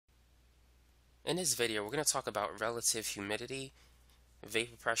In this video, we're going to talk about relative humidity,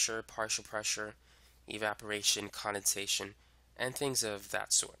 vapor pressure, partial pressure, evaporation, condensation, and things of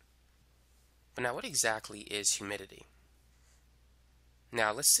that sort. But now, what exactly is humidity?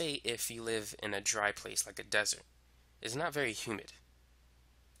 Now, let's say if you live in a dry place like a desert, it's not very humid.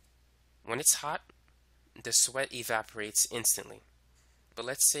 When it's hot, the sweat evaporates instantly. But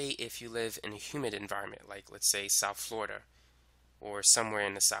let's say if you live in a humid environment, like let's say South Florida or somewhere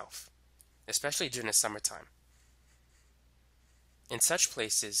in the South, especially during the summertime. In such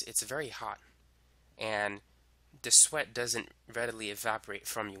places, it's very hot, and the sweat doesn't readily evaporate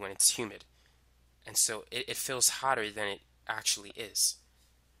from you when it's humid, and so it feels hotter than it actually is.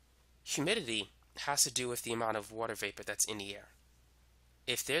 Humidity has to do with the amount of water vapor that's in the air.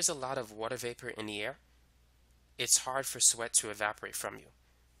 If there's a lot of water vapor in the air, it's hard for sweat to evaporate from you.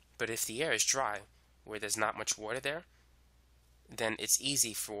 But if the air is dry, where there's not much water there, then it's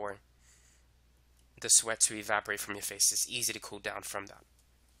easy for the sweat to evaporate from your face. It's easy to cool down from that.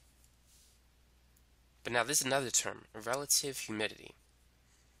 But now there's another term, relative humidity.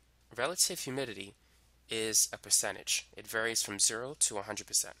 Relative humidity is a percentage. It varies from 0 to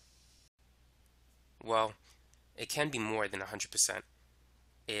 100%. Well, it can be more than 100%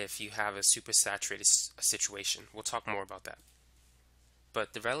 if you have a supersaturated situation. We'll talk more about that.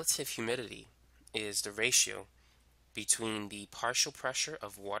 But the relative humidity is the ratio between the partial pressure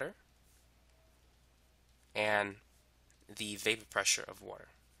of water and the vapor pressure of water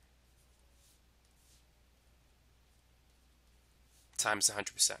times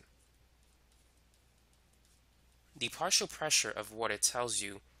 100%. The partial pressure of water tells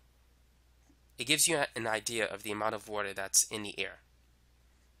you, it gives you an idea of the amount of water that's in the air,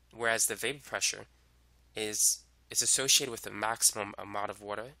 whereas the vapor pressure is associated with the maximum amount of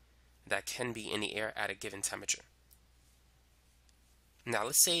water that can be in the air at a given temperature. Now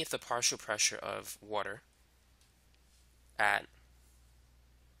let's say if the partial pressure of water at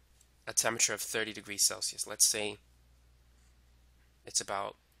a temperature of 30 degrees Celsius, let's say it's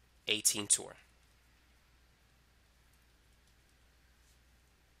about 18 torr.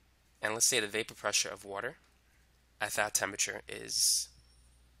 And let's say the vapor pressure of water at that temperature is,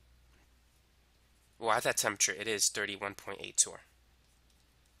 well, at that temperature it is 31.8 torr.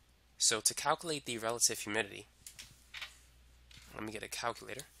 So to calculate the relative humidity, let me get a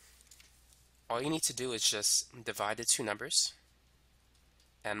calculator. All you need to do is just divide the two numbers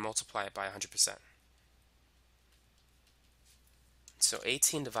and multiply it by 100%. So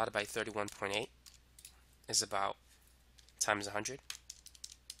 18 divided by 31.8 is about times 100.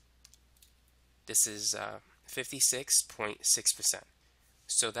 This is 56.6%.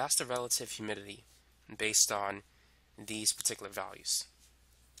 So that's the relative humidity based on these particular values.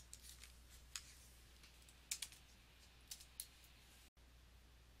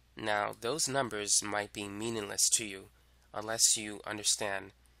 Now, those numbers might be meaningless to you unless you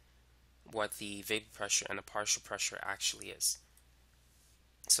understand what the vapor pressure and the partial pressure actually is.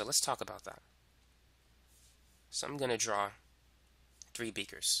 So let's talk about that. So I'm going to draw 3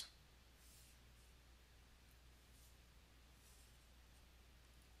 beakers.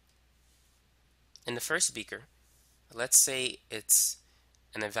 In the first beaker, let's say it's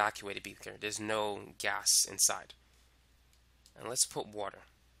an evacuated beaker. There's no gas inside. And let's put water.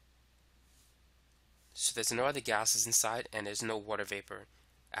 So there's no other gases inside and there's no water vapor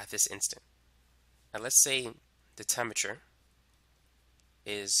at this instant. And let's say the temperature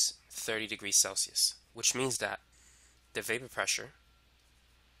is 30 degrees Celsius, which means that the vapor pressure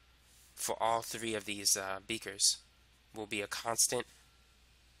for all 3 of these beakers will be a constant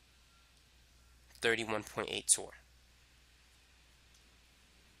 31.8 torr.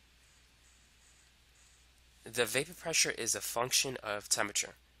 The vapor pressure is a function of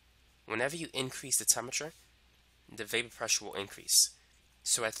temperature. Whenever you increase the temperature, the vapor pressure will increase.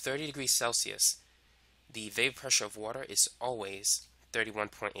 So at 30 degrees Celsius, the vapor pressure of water is always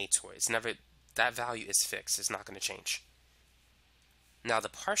 31.8 torr. It's never, that value is fixed. It's not going to change. Now the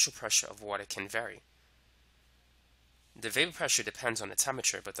partial pressure of water can vary. The vapor pressure depends on the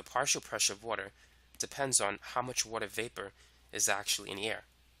temperature, but the partial pressure of water depends on how much water vapor is actually in the air.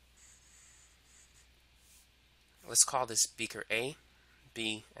 Let's call this beaker A,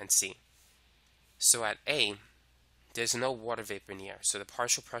 B, and C. So at A, there's no water vapor in the air, so the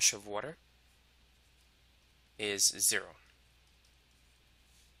partial pressure of water is 0.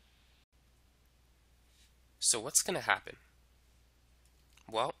 So what's going to happen?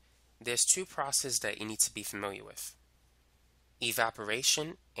 Well, there's 2 processes that you need to be familiar with: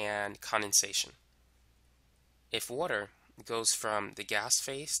 evaporation and condensation. If water goes from the gas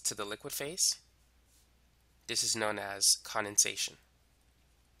phase to the liquid phase, this is known as condensation.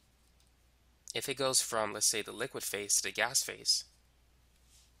 if it goes from, let's say, the liquid phase to the gas phase,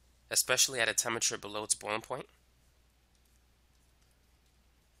 especially at a temperature below its boiling point,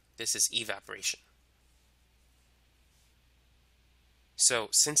 this is evaporation. So,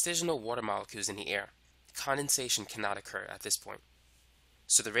 since there's no water molecules in the air, condensation cannot occur at this point.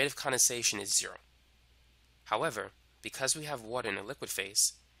 So the rate of condensation is 0. However, because we have water in the liquid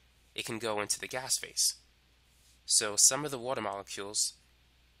phase, it can go into the gas phase. So some of the water molecules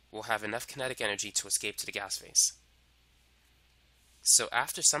will have enough kinetic energy to escape to the gas phase. So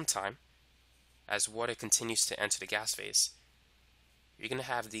after some time, as water continues to enter the gas phase, you're going to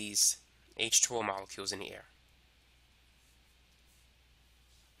have these H2O molecules in the air.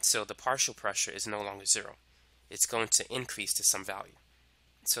 So the partial pressure is no longer 0. It's going to increase to some value.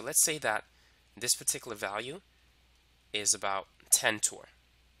 So let's say that this particular value is about 10 torr.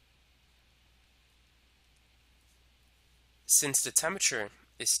 Since the temperature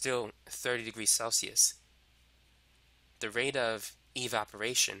is still 30 degrees Celsius, the rate of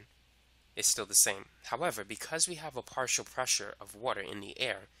evaporation is still the same. However, because we have a partial pressure of water in the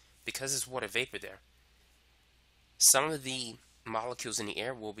air, because there's water vapor there, some of the molecules in the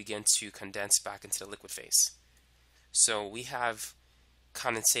air will begin to condense back into the liquid phase. So we have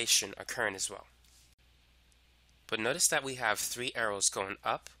condensation occurring as well. But notice that we have 3 arrows going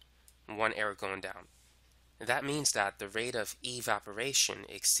up and 1 arrow going down. That means that the rate of evaporation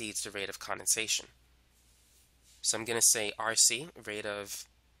exceeds the rate of condensation. So I'm going to say RC, rate of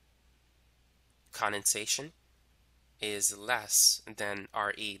condensation, is less than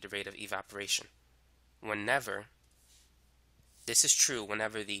RE, the rate of evaporation. This is true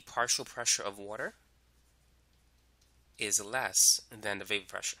whenever the partial pressure of water is less than the vapor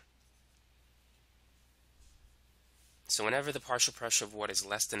pressure. So whenever the partial pressure of water is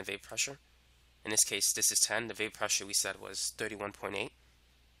less than the vapor pressure, in this case this is 10, the vapor pressure we said was 31.8,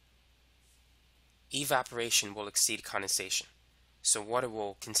 evaporation will exceed condensation. So water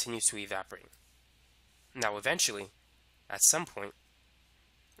will continue to evaporate. Now eventually, at some point,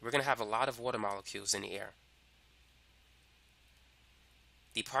 we're going to have a lot of water molecules in the air.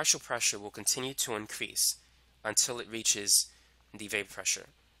 The partial pressure will continue to increase until it reaches the vapor pressure,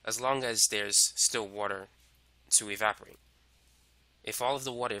 as long as there's still water to evaporate. If all of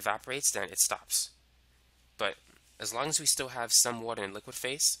the water evaporates, then it stops. But as long as we still have some water in liquid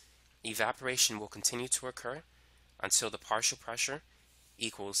phase, evaporation will continue to occur until the partial pressure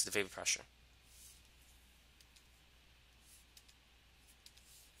equals the vapor pressure.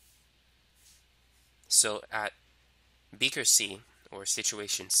 So at beaker C, or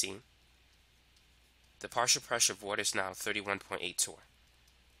situation C, the partial pressure of water is now 31.8 torr,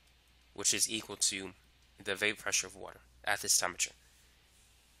 which is equal to the vapor pressure of water at this temperature.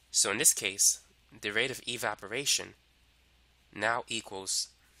 So in this case, the rate of evaporation now equals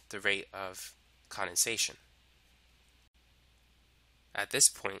the rate of condensation. At this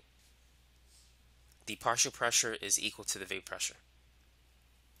point, the partial pressure is equal to the vapor pressure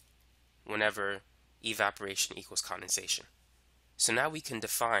whenever evaporation equals condensation. So now we can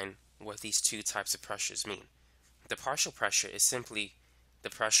define what these two types of pressures mean. The partial pressure is simply the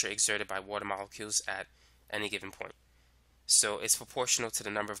pressure exerted by water molecules at any given point. So it's proportional to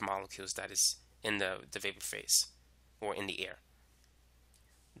the number of molecules that is in the vapor phase or in the air.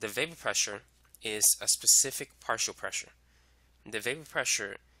 The vapor pressure is a specific partial pressure. The vapor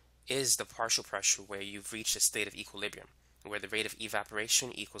pressure is the partial pressure where you've reached a state of equilibrium, where the rate of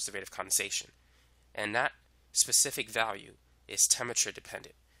evaporation equals the rate of condensation. And that specific value is temperature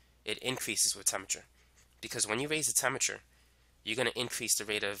dependent. It increases with temperature, because when you raise the temperature, you're going to increase the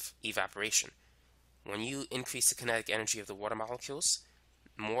rate of evaporation. When you increase the kinetic energy of the water molecules,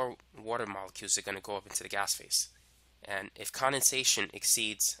 more water molecules are going to go up into the gas phase. And if evaporation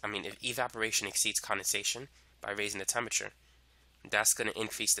exceeds condensation by raising the temperature, that's going to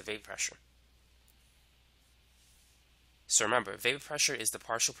increase the vapor pressure. So remember, vapor pressure is the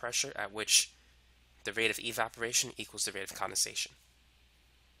partial pressure at which the rate of evaporation equals the rate of condensation.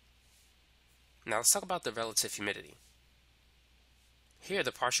 Now let's talk about the relative humidity. Here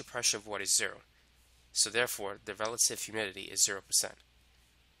the partial pressure of water is 0, so therefore the relative humidity is 0%.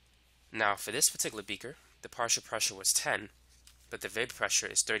 Now for this particular beaker, the partial pressure was 10, but the vapor pressure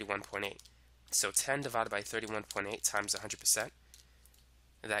is 31.8. So 10 divided by 31.8 times 100%,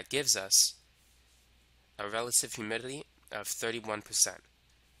 that gives us a relative humidity of 31%.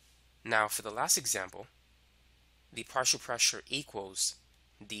 Now for the last example, the partial pressure equals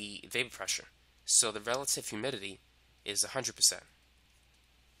the vapor pressure, so the relative humidity is 100%.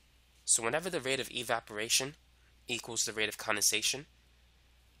 So whenever the rate of evaporation equals the rate of condensation,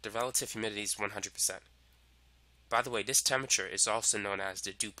 the relative humidity is 100%. By the way, this temperature is also known as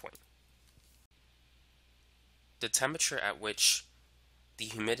the dew point. the temperature at which the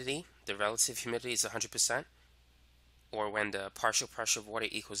humidity, the relative humidity is 100%, or when the partial pressure of water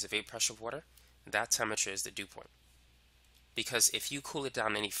equals the vapor pressure of water, that temperature is the dew point. Because if you cool it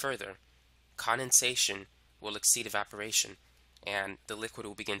down any further, condensation will exceed evaporation and the liquid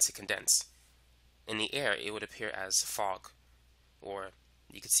will begin to condense. In the air, it would appear as fog, or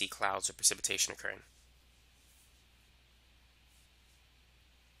you could see clouds or precipitation occurring.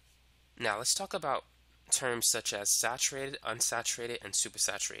 Now let's talk about terms such as saturated, unsaturated, and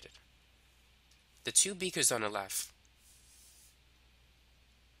supersaturated. The two beakers on the left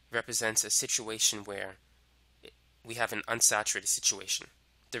represents a situation where we have an unsaturated situation.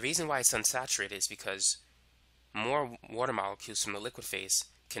 The reason why it's unsaturated is because more water molecules from the liquid phase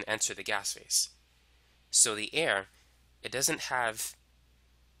can enter the gas phase. So the air, it hasn't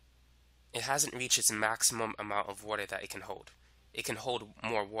reached its maximum amount of water that it can hold. It can hold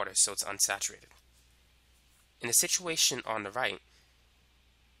more water, so it's unsaturated. In the situation on the right,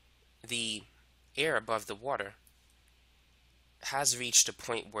 the air above the water has reached a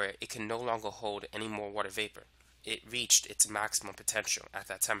point where it can no longer hold any more water vapor. It reached its maximum potential at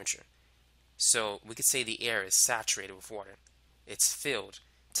that temperature. So we could say the air is saturated with water. It's filled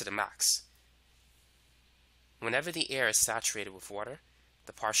to the max. Whenever the air is saturated with water,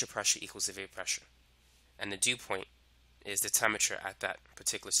 the partial pressure equals the vapor pressure. And the dew point is the temperature at that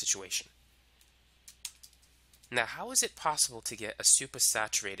particular situation. Now, how is it possible to get a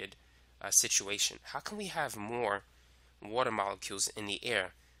supersaturated situation? How can we have more water molecules in the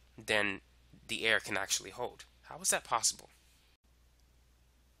air than the air can actually hold? How is that possible?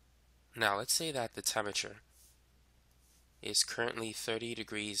 Now, let's say that the temperature is currently 30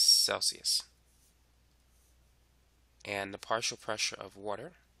 degrees Celsius and the partial pressure of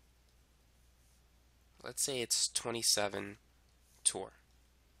water, let's say it's 27 torr.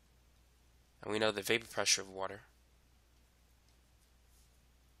 And we know the vapor pressure of water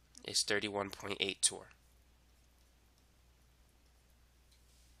is 31.8 torr.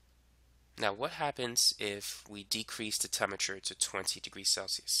 Now, what happens if we decrease the temperature to 20 degrees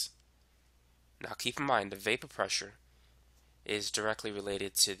Celsius? Now, keep in mind the vapor pressure is directly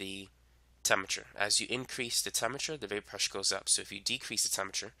related to the temperature. As you increase the temperature, the vapor pressure goes up. So if you decrease the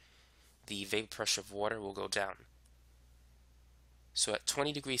temperature, the vapor pressure of water will go down. So at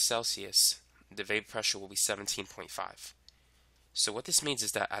 20 degrees Celsius, the vapor pressure will be 17.5. So what this means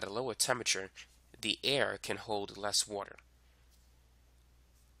is that at a lower temperature, the air can hold less water.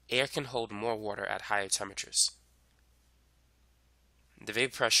 Air can hold more water at higher temperatures. The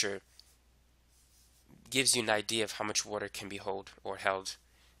vapor pressure gives you an idea of how much water can be held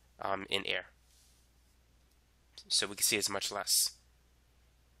in air. So we can see it's much less.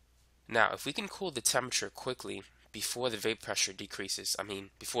 Now, if we can cool the temperature quickly before the vapor pressure decreases,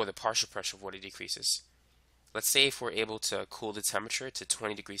 before the partial pressure of water decreases, let's say if we're able to cool the temperature to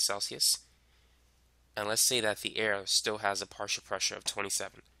 20 degrees Celsius, and let's say that the air still has a partial pressure of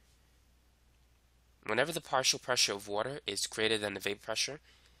 27. Whenever the partial pressure of water is greater than the vapor pressure,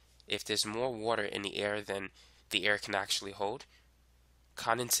 if there's more water in the air than the air can actually hold,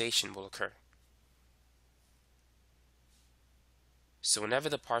 condensation will occur. So whenever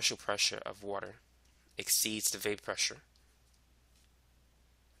the partial pressure of water exceeds the vapor pressure,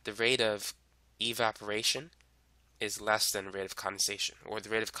 the rate of evaporation is less than the rate of condensation, or the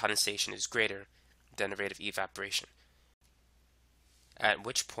rate of condensation is greater than the rate of evaporation, at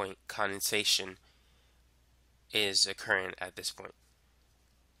which point condensation is occurring at this point.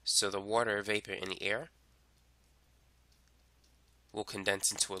 So the water vapor in the air will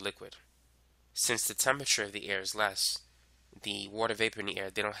condense into a liquid. Since the temperature of the air is less, the water vapor in the air,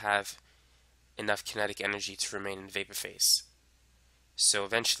 they don't have enough kinetic energy to remain in vapor phase. So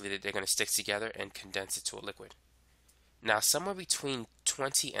eventually they're going to stick together and condense into a liquid. Now, somewhere between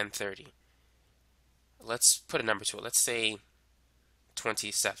 20 and 30, let's put a number to it. Let's say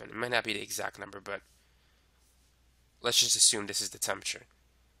 27. It might not be the exact number, but let's just assume this is the temperature.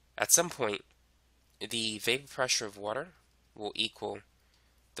 At some point, the vapor pressure of water will equal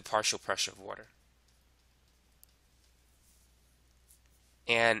the partial pressure of water.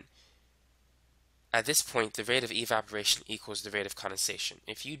 And at this point, the rate of evaporation equals the rate of condensation.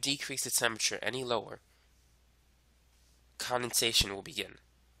 If you decrease the temperature any lower, condensation will begin.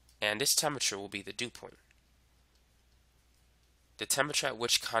 And this temperature will be the dew point. The temperature at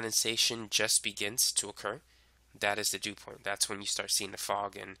which condensation just begins to occur, that is the dew point. That's when you start seeing the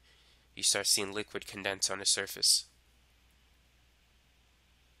fog and you start seeing liquid condense on the surface.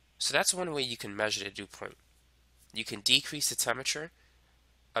 So that's one way you can measure the dew point. You can decrease the temperature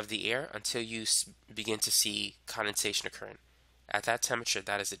of the air until you begin to see condensation occurring. At that temperature,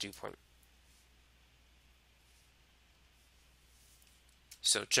 that is the dew point.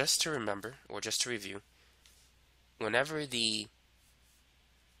 So just to remember, or just to review, whenever the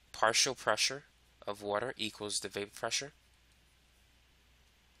partial pressure of water equals the vapor pressure,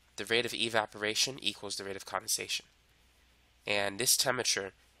 the rate of evaporation equals the rate of condensation. And this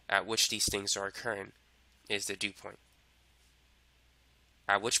temperature at which these things are occurring is the dew point,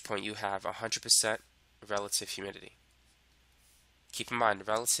 at which point you have 100% relative humidity. Keep in mind, the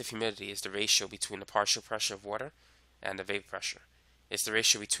relative humidity is the ratio between the partial pressure of water and the vapor pressure. It's the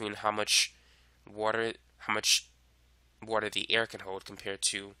ratio between how much water the air can hold compared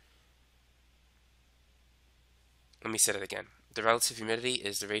to, let me say that again. The relative humidity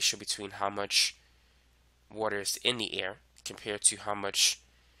is the ratio between how much water is in the air compared to how much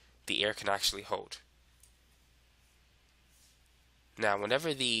the air can actually hold. Now,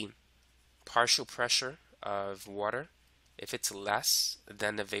 whenever the partial pressure of water, if it's less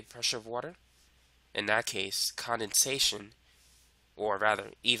than the vapor pressure of water, in that case, condensation, or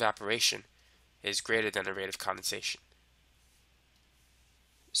rather evaporation, is greater than the rate of condensation.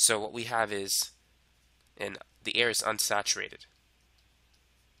 So what we have is, the air is unsaturated.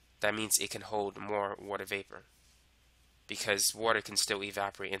 That means it can hold more water vapor, because water can still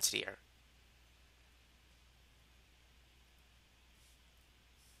evaporate into the air.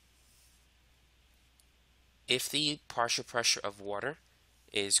 If the partial pressure of water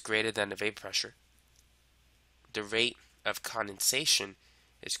is greater than the vapor pressure, the rate of condensation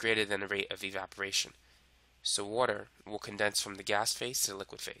is greater than the rate of evaporation. So water will condense from the gas phase to the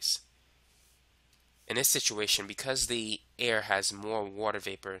liquid phase. In this situation, because the air has more water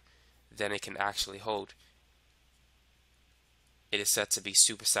vapor than it can actually hold, it is said to be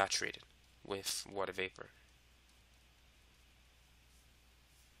supersaturated with water vapor.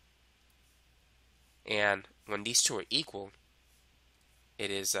 And when these two are equal,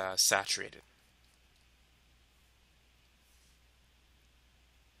 it is saturated.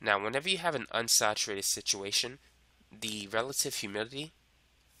 Now, whenever you have an unsaturated situation, the relative humidity,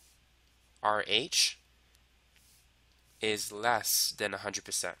 RH, is less than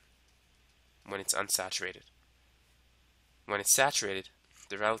 100% when it's unsaturated. When it's saturated,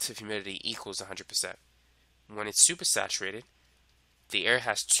 the relative humidity equals 100%. When it's supersaturated, the air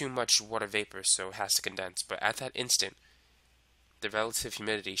has too much water vapor, so it has to condense. But at that instant, the relative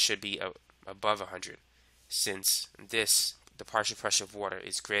humidity should be above 100, since the partial pressure of water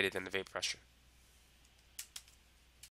is greater than the vapor pressure.